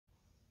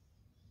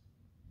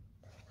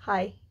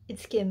Hi,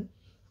 it's Kim.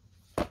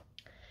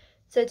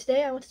 So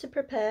today I wanted to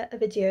prepare a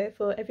video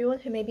for everyone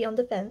who may be on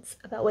the fence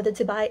about whether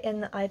to buy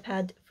an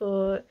iPad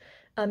for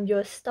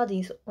your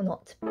studies or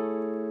not.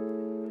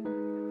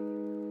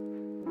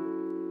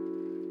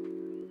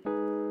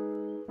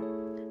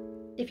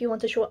 If you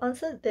want a short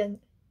answer, then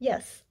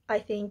yes, I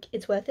think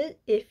it's worth it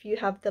if you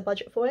have the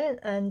budget for it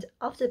and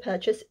after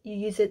purchase you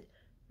use it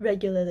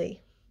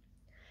regularly.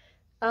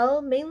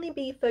 I'll mainly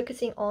be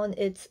focusing on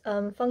its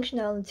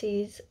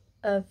functionalities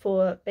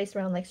based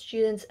around like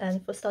students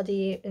and for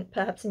study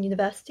perhaps in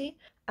university.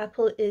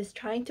 Apple is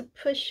trying to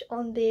push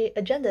on the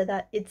agenda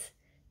that it's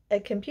a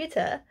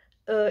computer.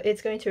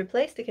 It's going to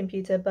replace the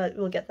computer, but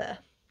we'll get there.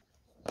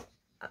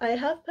 I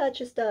have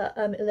purchased the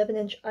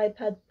 11-inch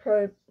iPad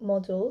Pro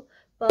model,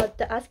 but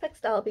the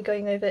aspects that I'll be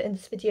going over in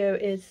this video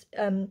is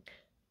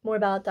more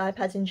about the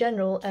iPads in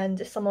general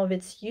and some of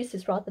its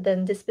uses rather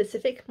than this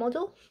specific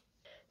model.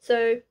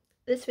 So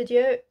this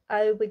video,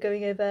 I will be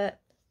going over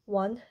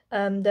one,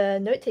 the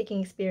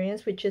note-taking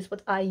experience, which is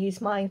what I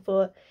use mine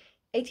for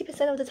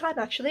 80% of the time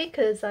actually,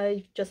 because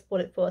I just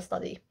bought it for a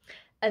study.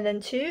 And then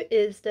 2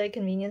 is the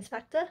convenience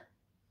factor.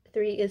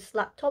 3 is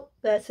laptop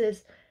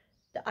versus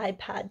the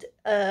iPad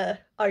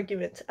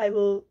argument. I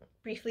will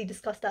briefly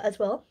discuss that as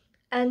well.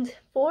 And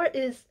 4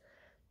 is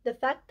the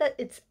fact that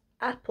it's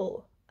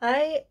Apple.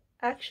 I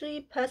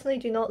actually personally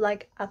do not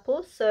like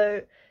Apple,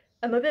 so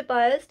I'm a bit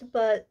biased,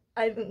 but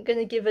I'm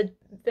gonna give a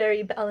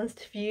very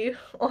balanced view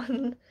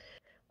on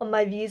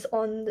my views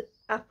on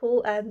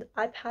Apple and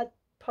iPad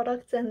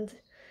products and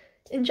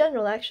in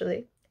general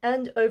actually,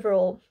 and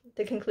overall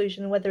the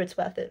conclusion whether it's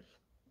worth it.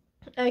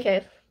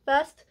 Okay,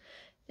 first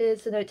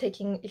is the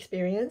note-taking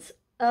experience.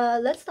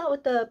 Let's start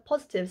with the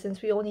positive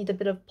since we all need a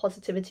bit of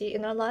positivity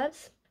in our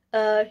lives.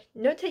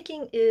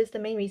 Note-taking is the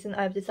main reason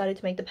I've decided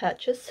to make the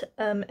purchase,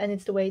 and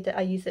it's the way that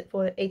I use it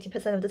for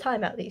 80% of the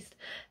time at least.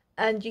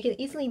 And you can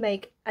easily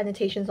make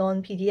annotations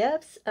on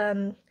PDFs,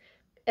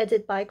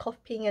 edit by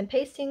copying and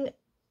pasting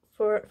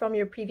from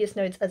your previous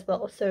notes as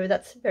well, so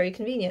that's very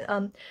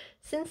convenient.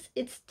 Since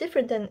it's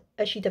different than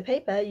a sheet of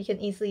paper, you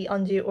can easily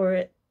undo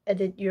or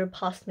edit your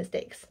past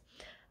mistakes.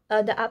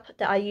 The app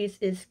that I use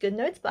is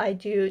GointNotes, but I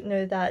do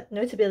know that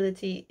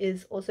Notability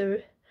is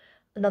also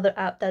another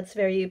app that's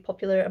very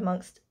popular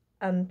amongst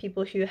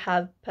people who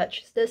have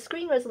purchased. The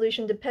screen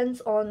resolution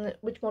depends on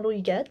which model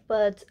you get,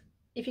 but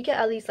if you get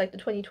at least like the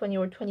 2020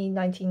 or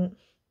 2019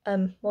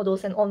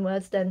 models and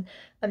onwards, then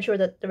I'm sure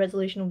that the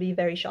resolution will be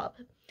very sharp.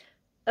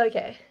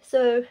 Okay,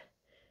 so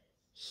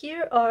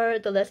here are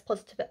the less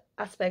positive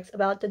aspects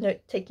about the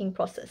note-taking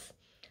process.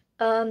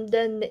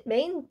 The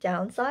main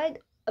downside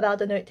about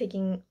the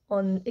note-taking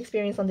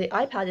experience on the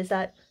iPad is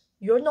that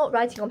you're not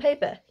writing on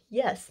paper.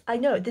 Yes, I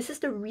know, this is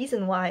the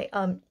reason why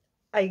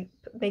I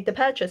made the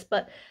purchase,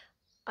 but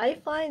I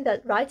find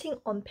that writing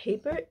on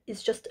paper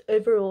is just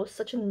overall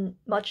such a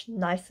much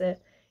nicer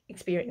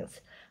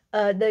experience.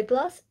 The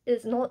glass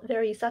is not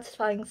very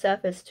satisfying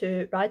surface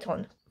to write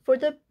on. For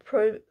the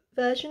Pro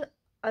version,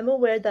 I'm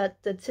aware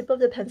that the tip of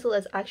the pencil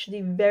is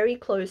actually very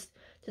close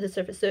to the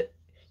surface, so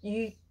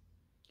you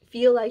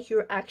feel like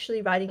you're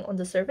actually writing on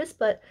the surface,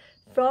 but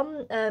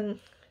from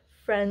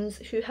friends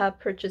who have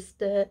purchased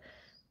the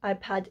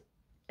iPad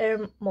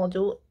Air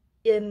model,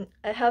 I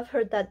have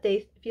heard that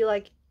they feel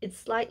like it's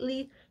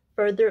slightly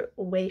further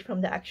away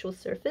from the actual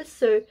surface,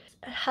 so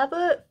have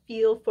a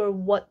feel for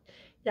what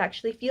it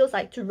actually feels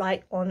like to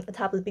write on a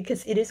tablet,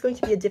 because it is going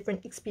to be a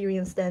different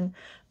experience than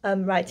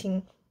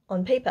writing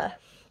on paper.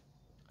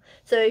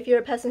 So if you're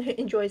a person who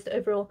enjoys the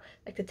overall,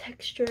 like the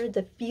texture,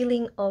 the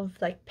feeling of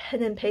like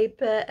pen and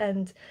paper,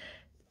 and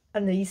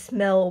you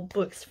smell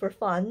books for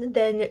fun,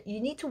 then you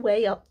need to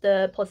weigh up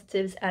the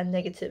positives and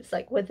negatives,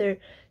 like whether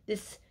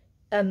this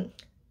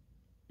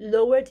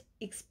lowered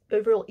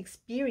overall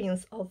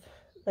experience of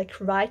like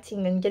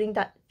writing and getting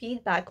that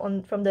feedback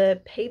from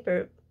the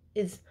paper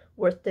is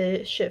worth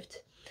the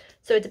shift.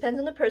 So it depends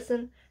on the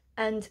person.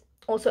 And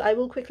also I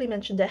will quickly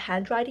mention the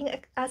handwriting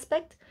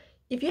aspect.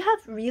 If you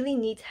have really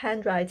neat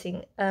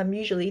handwriting,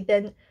 usually,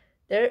 then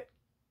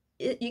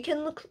you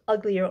can look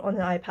uglier on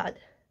an iPad.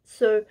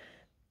 So,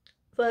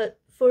 but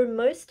for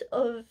most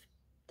of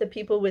the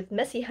people with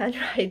messy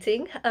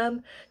handwriting,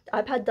 the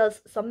iPad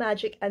does some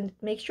magic and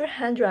makes your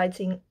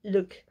handwriting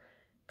look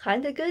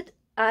kind of good.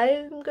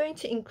 I'm going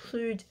to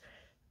include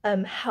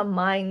how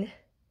my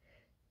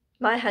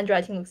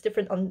handwriting looks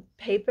different on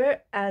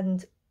paper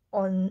and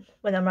when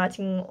I'm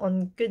writing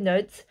on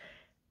GointNotes,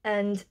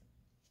 and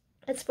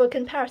it's for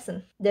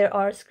comparison. There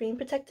are screen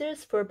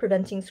protectors for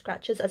preventing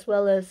scratches, as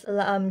well as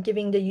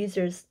giving the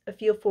users a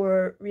feel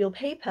for real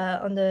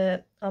paper on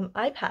the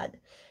iPad,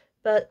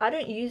 but I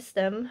don't use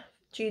them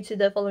due to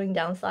the following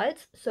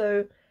downsides.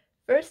 So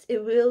first,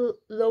 it will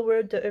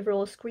lower the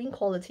overall screen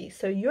quality.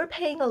 So you're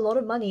paying a lot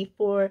of money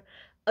for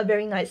a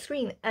very nice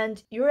screen,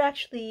 and you're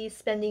actually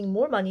spending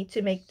more money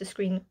to make the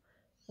screen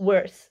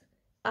worse.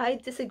 I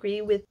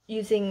disagree with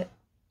using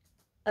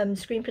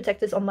screen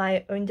protectors on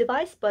my own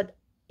device, but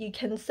you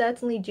can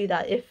certainly do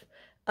that if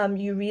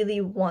you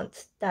really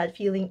want that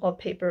feeling of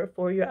paper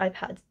for your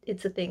iPad.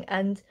 It's a thing.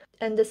 And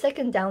the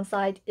second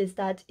downside is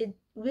that it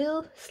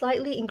will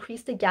slightly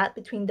increase the gap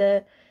between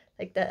the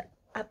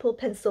Apple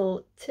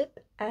Pencil tip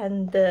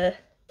and the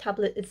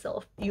tablet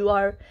itself. You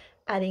are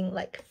adding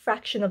like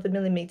fraction of a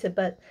millimeter,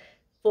 but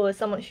for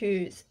someone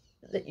who's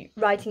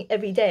writing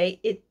every day,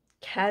 it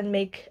can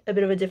make a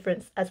bit of a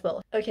difference as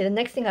well. Okay, the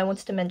next thing I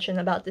wanted to mention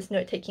about this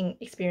note-taking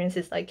experience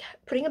is like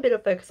putting a bit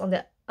of focus on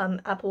the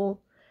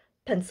Apple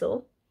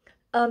Pencil.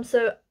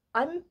 So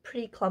I'm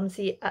pretty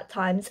clumsy at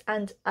times,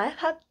 and I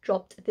have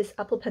dropped this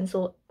Apple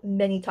Pencil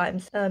many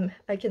times.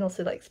 I can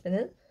also like spin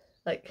it,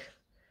 like,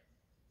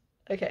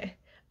 okay.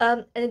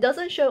 And it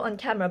doesn't show on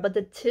camera, but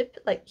the tip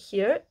like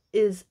here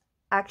is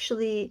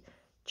actually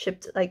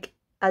chipped like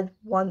at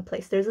one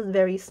place. There's a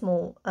very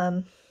small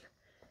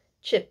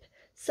chip.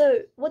 So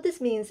what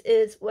this means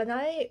is when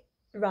I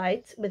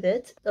write with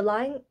it, the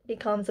line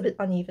becomes a bit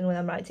uneven when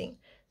I'm writing.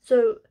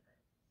 So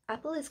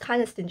Apple is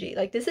kind of stingy.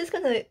 Like this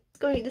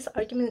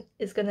argument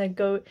is gonna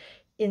go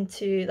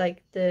into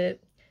like the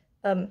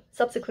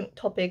subsequent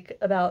topic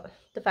about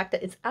the fact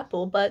that it's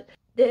Apple, but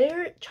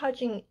they're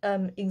charging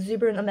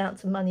exuberant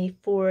amounts of money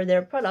for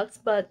their products,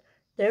 but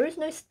there is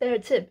no spare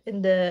tip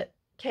in the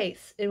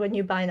case when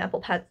you buy an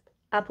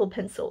Apple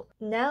Pencil.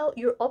 Now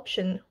your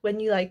option when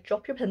you like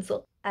drop your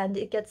pencil and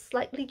it gets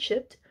slightly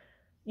chipped,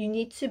 you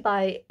need to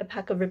buy a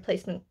pack of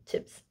replacement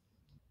tips.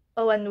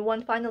 Oh, and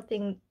one final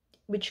thing,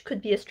 which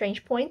could be a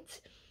strange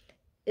point,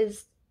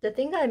 is the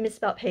thing that I miss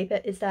about paper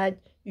is that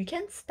you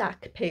can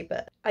stack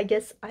paper. I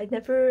guess I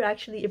never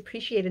actually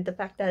appreciated the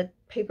fact that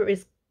paper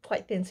is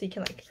quite thin, so you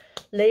can like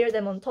layer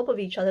them on top of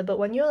each other. But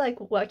when you're like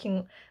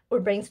working or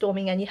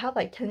brainstorming and you have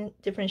like 10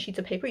 different sheets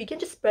of paper, you can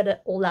just spread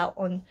it all out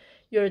on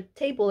your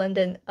table, and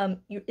then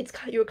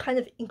you're kind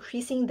of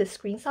increasing the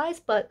screen size.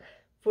 But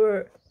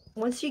for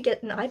once you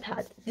get an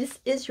iPad, this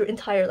is your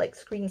entire like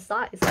screen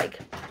size, like.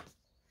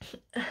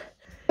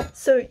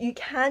 So you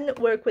can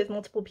work with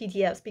multiple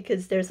PDFs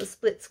because there's a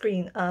split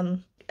screen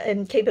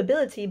and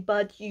capability,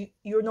 but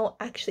you're not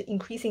actually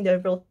increasing the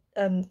overall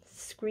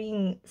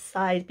screen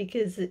size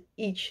because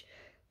each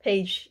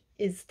page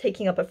is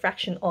taking up a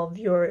fraction of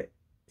your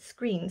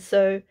screen.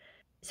 So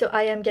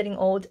I am getting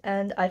old,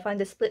 and I find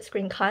the split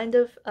screen kind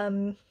of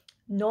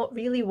not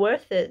really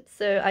worth it.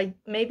 So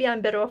maybe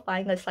I'm better off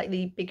buying a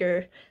slightly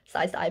bigger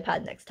sized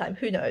iPad next time.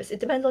 Who knows?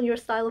 It depends on your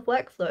style of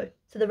workflow.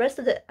 So the rest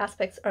of the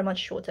aspects are much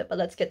shorter, but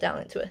let's get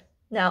down into it.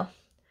 Now,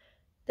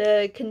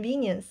 the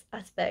convenience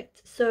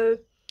aspect. So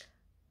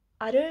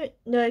I don't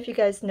know if you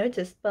guys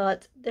noticed,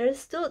 but there's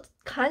still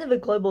kind of a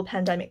global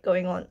pandemic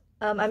going on.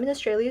 I'm in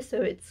Australia,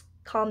 so it's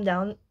calmed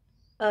down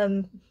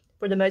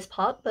for the most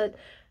part, but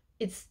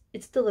it's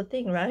still a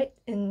thing, right?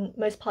 In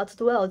most parts of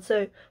the world.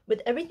 So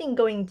with everything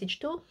going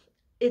digital,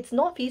 it's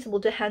not feasible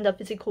to hand out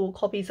physical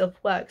copies of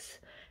works,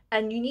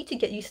 and you need to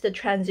get used to the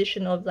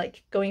transition of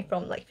like going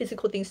from like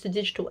physical things to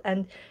digital.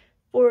 And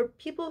for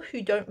people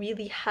who don't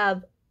really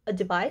have a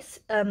device,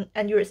 and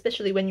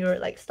especially when you're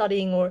like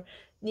studying or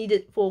need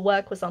it for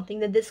work or something,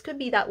 then this could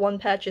be that one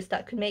purchase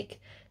that could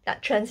make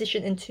that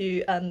transition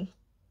into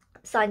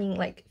signing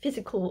like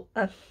physical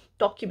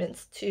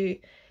documents to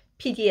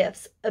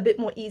PDFs a bit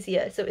more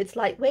easier. So it's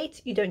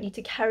lightweight, you don't need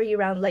to carry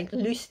around like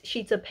loose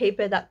sheets of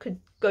paper that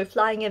could go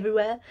flying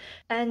everywhere,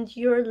 and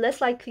you're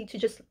less likely to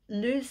just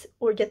lose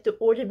or get the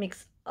order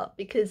mixed up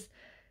because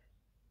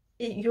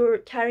you're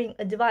carrying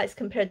a device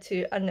compared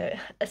to, I don't know,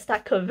 a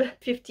stack of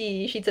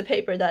 50 sheets of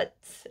paper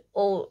that's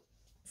all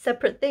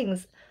separate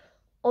things.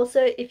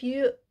 Also, if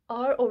you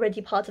are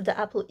already part of the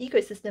Apple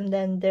ecosystem,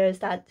 then there's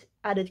that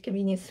added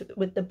convenience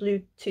with the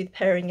Bluetooth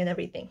pairing and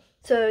everything.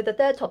 So the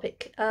third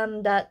topic,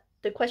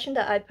 the question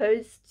that I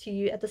posed to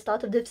you at the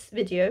start of this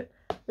video,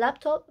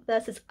 laptop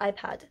versus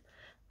iPad.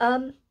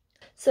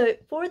 So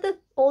for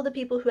all the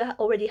people who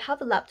already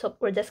have a laptop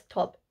or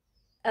desktop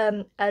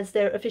as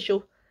their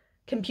official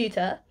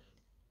computer,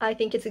 I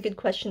think it's a good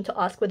question to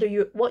ask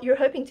what you're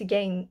hoping to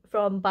gain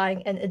from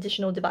buying an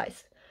additional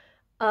device.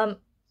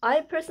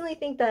 I personally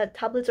think that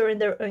tablets are in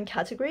their own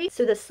category,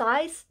 so the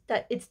size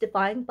that it's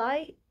defined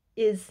by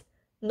is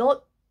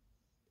not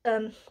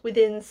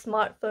within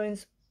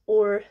smartphones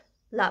or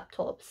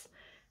laptops,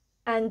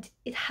 and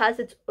it has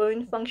its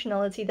own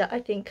functionality that I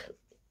think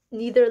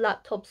neither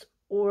laptops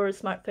or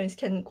smartphones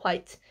can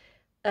quite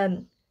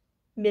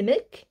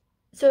mimic.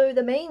 So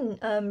the main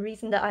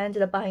reason that I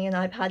ended up buying an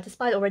iPad,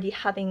 despite already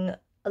having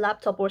a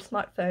laptop or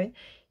smartphone,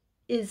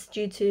 is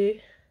due to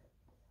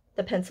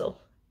the pencil.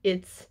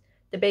 It's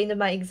the bane of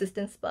my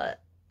existence,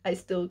 but I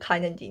still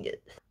kind of need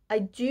it. I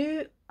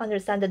do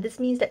understand that this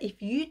means that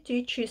if you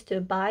do choose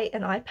to buy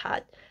an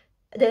iPad,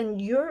 then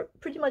you're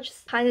pretty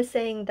much kind of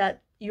saying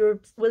that you're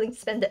willing to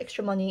spend the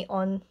extra money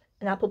on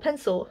an Apple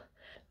Pencil.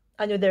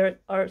 I know there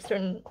are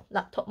certain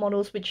laptop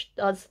models which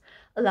does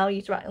allow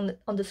you to write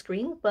on the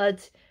screen,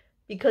 but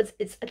because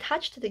it's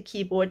attached to the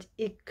keyboard,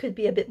 it could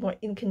be a bit more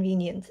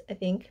inconvenient, I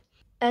think.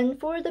 And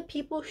for the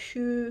people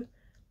who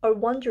are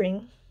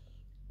wondering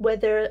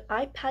whether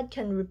iPad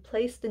can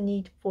replace the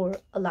need for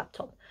a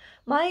laptop,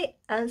 my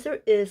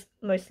answer is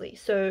mostly.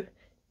 So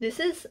This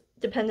is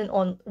dependent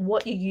on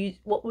what you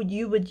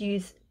would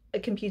use a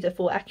computer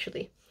for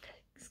actually.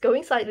 It's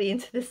going slightly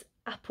into this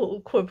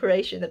Apple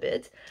corporation a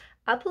bit.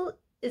 Apple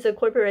is a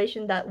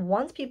corporation that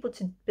wants people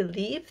to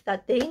believe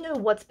that they know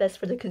what's best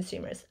for the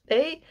consumers.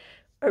 They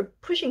are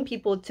pushing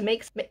people to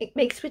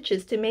make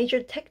switches to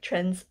major tech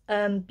trends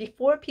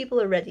before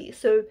people are ready.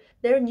 So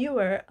their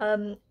newer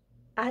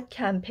ad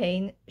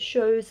campaign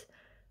shows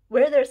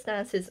where their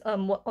stance is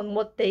on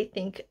what they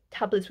think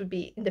tablets would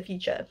be in the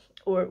future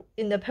or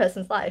in the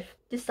person's life.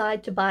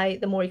 Decide to buy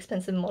the more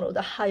expensive model,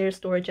 the higher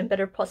storage and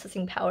better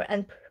processing power,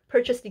 and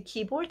purchase the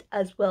keyboard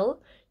as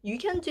well. You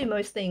can do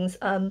most things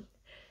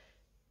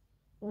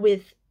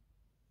with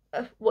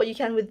what you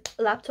can with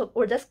a laptop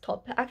or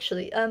desktop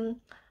actually. A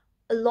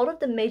lot of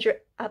the major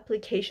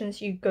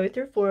applications you go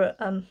through for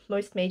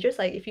most majors,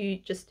 like if you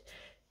just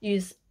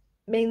use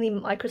mainly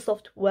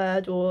Microsoft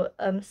Word or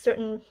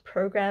certain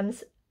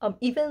programs,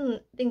 even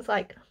things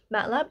like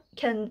MATLAB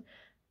can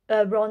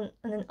run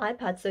on an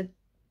iPad, so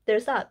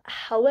there's that.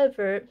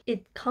 However,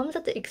 it comes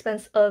at the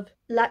expense of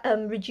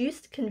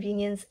reduced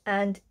convenience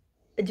and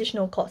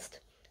additional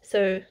cost.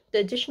 So the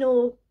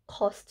additional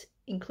cost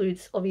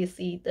includes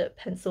obviously the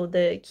pencil,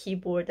 the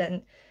keyboard,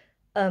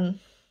 and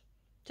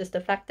just the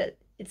fact that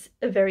it's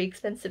a very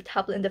expensive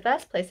tablet in the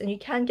first place, and you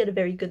can get a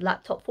very good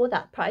laptop for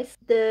that price.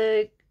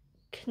 The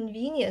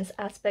convenience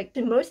aspect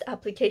in most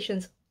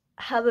applications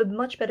have a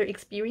much better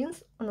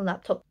experience on a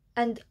laptop,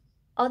 and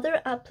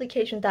other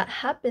applications that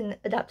have been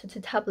adapted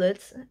to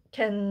tablets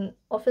can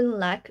often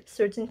lack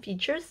certain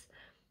features,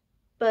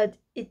 but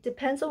it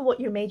depends on what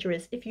your major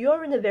is. If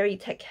you're in a very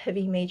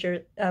tech-heavy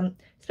major,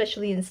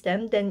 especially in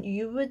STEM, then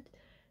you would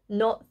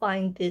not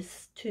find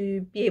this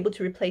to be able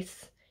to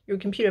replace your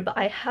computer. But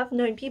I have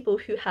known people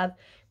who have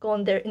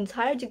gone their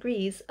entire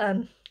degrees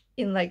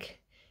in like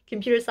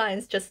computer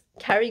science just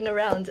carrying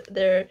around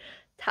their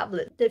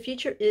tablet. The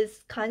future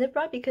is kind of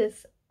bright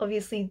because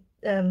obviously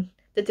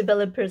the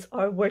developers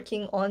are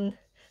working on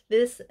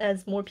this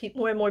as more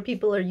and more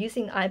people are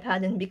using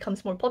iPad and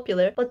becomes more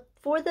popular. But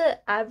for the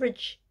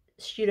average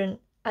student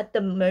at the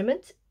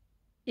moment,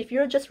 if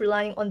you're just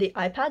relying on the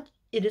iPad,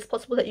 it is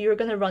possible that you're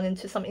going to run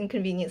into some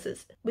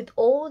inconveniences. With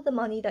all the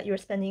money that you're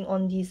spending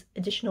on these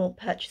additional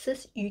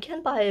purchases, you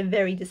can buy a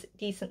very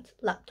decent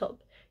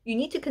laptop. You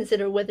need to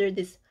consider whether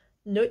this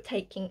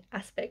note-taking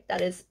aspect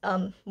that is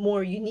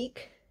more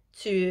unique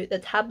to the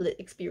tablet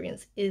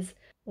experience is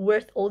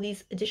worth all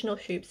these additional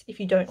hoops if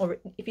you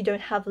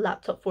don't have a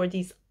laptop for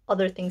these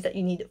other things that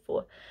you need it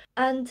for.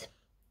 And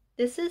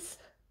this is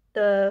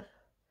the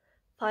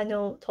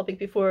final topic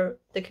before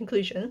the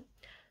conclusion.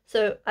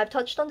 So I've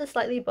touched on this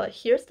slightly, but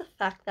here's the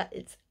fact that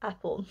it's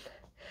Apple.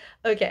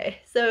 Okay,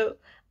 so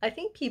I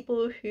think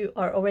people who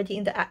are already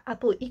in the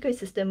Apple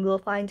ecosystem will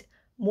find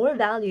more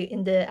value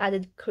in the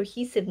added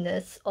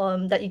cohesiveness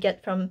that you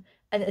get from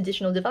an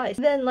additional device.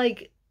 Then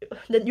like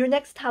your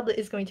next tablet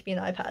is going to be an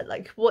iPad.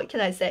 Like, what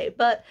can I say?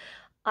 But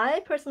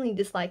I personally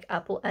dislike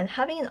Apple, and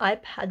having an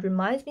iPad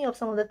reminds me of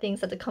some of the things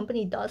that the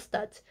company does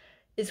that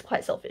is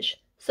quite selfish.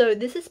 So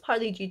this is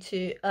partly due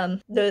to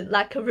the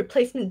lack of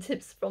replacement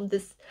tips from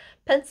this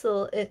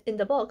pencil in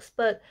the box,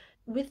 but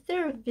with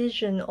their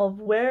vision of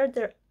where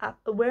their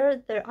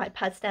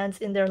iPad stands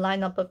in their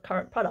lineup of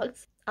current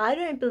products, I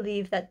don't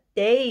believe that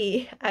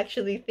they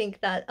actually think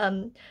that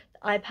the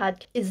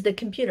iPad is the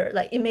computer.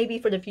 Like, it may be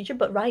for the future,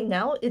 but right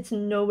now it's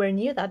nowhere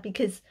near that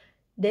because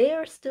they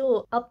are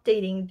still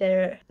updating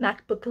their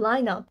MacBook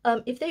lineup.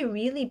 If they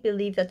really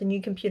believe that the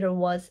new computer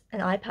was an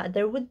iPad,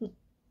 there would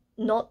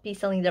not be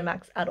selling their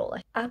Macs at all.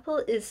 Apple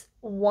is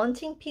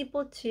wanting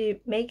people to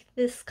make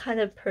this kind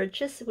of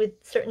purchase with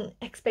certain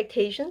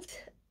expectations,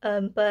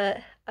 but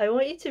I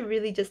want you to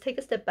really just take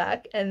a step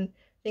back and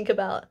think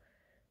about,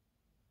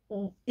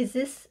 is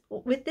this,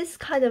 with this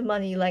kind of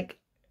money, like,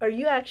 are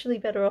you actually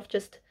better off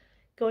just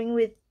going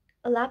with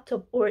a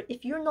laptop? Or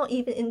if you're not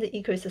even in the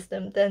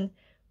ecosystem, then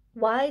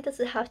why does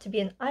it have to be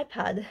an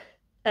iPad?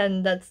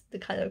 And that's the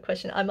kind of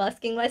question I'm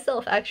asking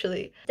myself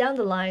actually. Down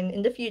the line,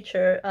 in the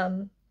future,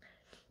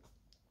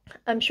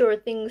 I'm sure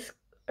things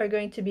are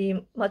going to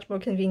be much more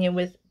convenient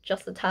with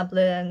just a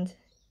tablet, and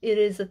it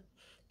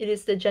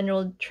is the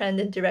general trend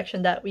and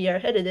direction that we are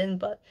headed in,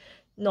 but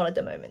not at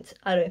the moment.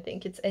 I don't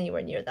think it's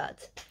anywhere near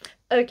that.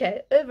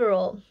 Okay,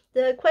 overall,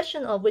 the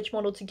question of which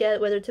model to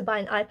get, whether to buy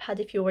an iPad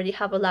if you already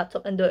have a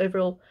laptop, and the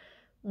overall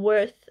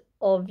worth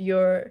of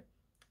your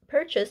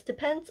purchase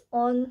depends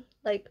on,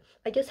 like,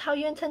 I guess how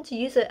you intend to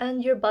use it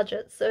and your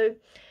budget. So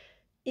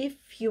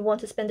if you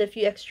want to spend a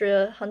few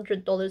extra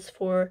 $100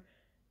 for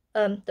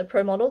the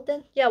Pro model,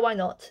 then yeah, why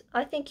not?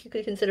 I think you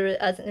could consider it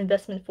as an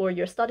investment for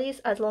your studies.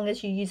 As long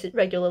as you use it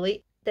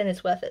regularly, then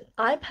it's worth it.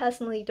 I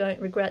personally don't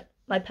regret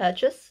my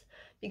purchase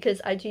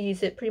because I do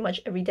use it pretty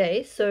much every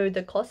day, so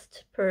the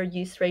cost per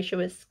use ratio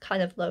is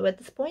kind of low at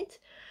this point.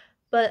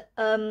 But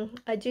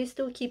I do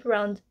still keep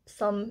around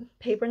some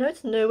paper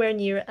notes, nowhere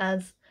near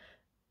as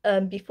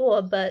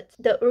before, but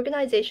the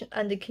organization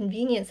and the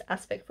convenience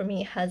aspect for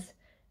me has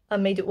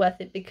made it worth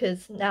it,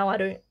 because now I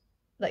don't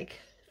like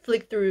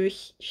flick through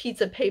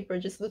sheets of paper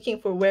just looking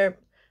for where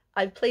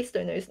I placed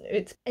on those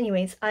notes.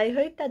 Anyways, I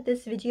hope that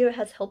this video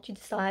has helped you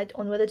decide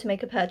on whether to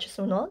make a purchase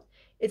or not.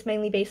 It's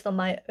mainly based on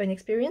my own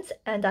experience,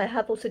 and I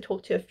have also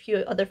talked to a few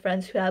other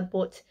friends who have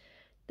bought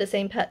the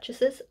same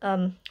purchases,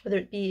 whether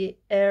it be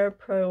Air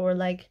Pro or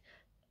like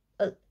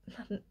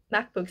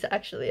MacBooks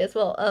actually as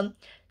well.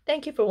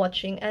 Thank you for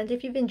watching, and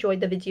if you've enjoyed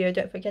the video,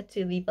 don't forget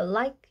to leave a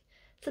like,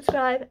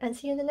 subscribe, and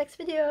see you in the next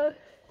video.